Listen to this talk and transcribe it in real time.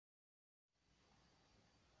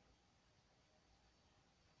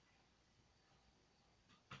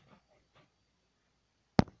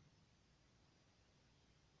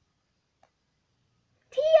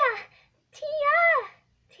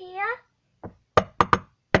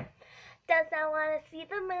Does I want to see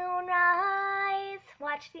the moon rise?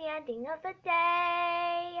 Watch the ending of the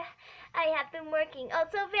day. I have been working oh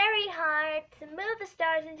so very hard to move the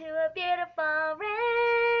stars into a beautiful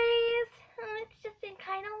race. It's just been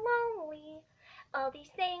kind of lonely, all these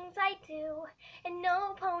things I do, and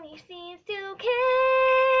no pony seems to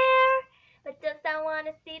care. But does I want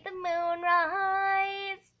to see the moon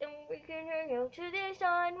rise? And we can hang out to the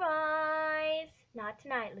sunrise. Not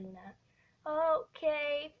tonight, Luna.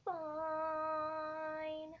 Okay,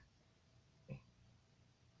 fine.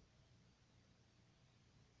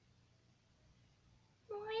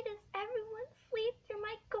 Why does everyone sleep through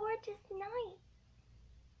my gorgeous night?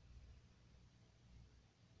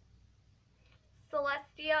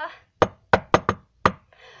 Celestia,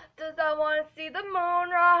 does I want to see the moon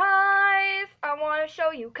rise? I want to show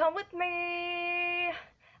you, come with me.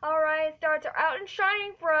 Alright, stars are out and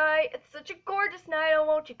shining bright. It's such a gorgeous night, oh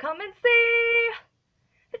won't you come and see?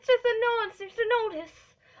 It's just that no one seems to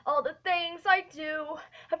notice all the things I do.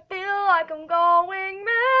 I feel like I'm going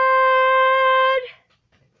mad.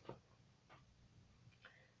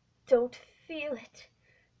 Don't feel it.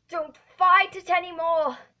 Don't fight it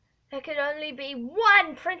anymore. There can only be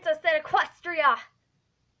one princess in Equestria.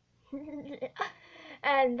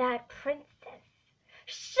 And that princess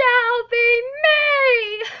shall be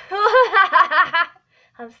me!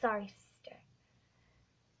 I'm sorry, sister.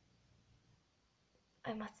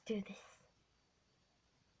 I must do this.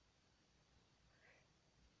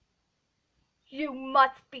 You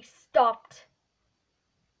must be stopped.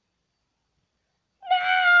 No!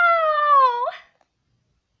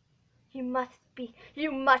 You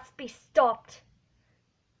must be stopped.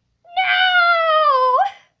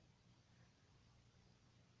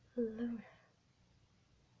 No! Luna.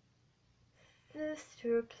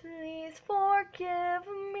 Sister, please forgive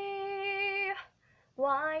me.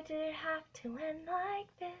 Why did it have to end like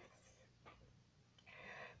this?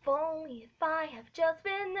 If only if I have just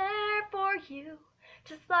been there for you,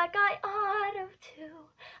 just like I ought have to.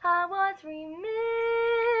 I was removed,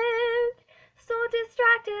 so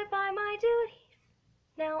distracted by my duties.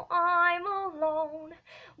 Now I'm alone.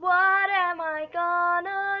 What am I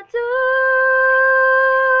gonna do?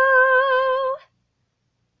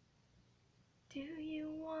 Do you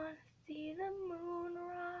want to see the moon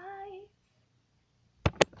rise?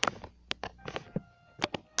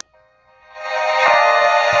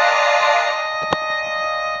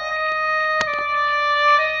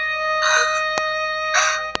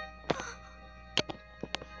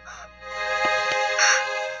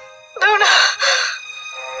 Luna!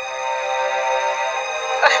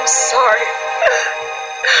 I'm sorry.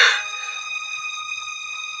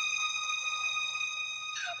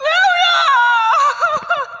 Luna!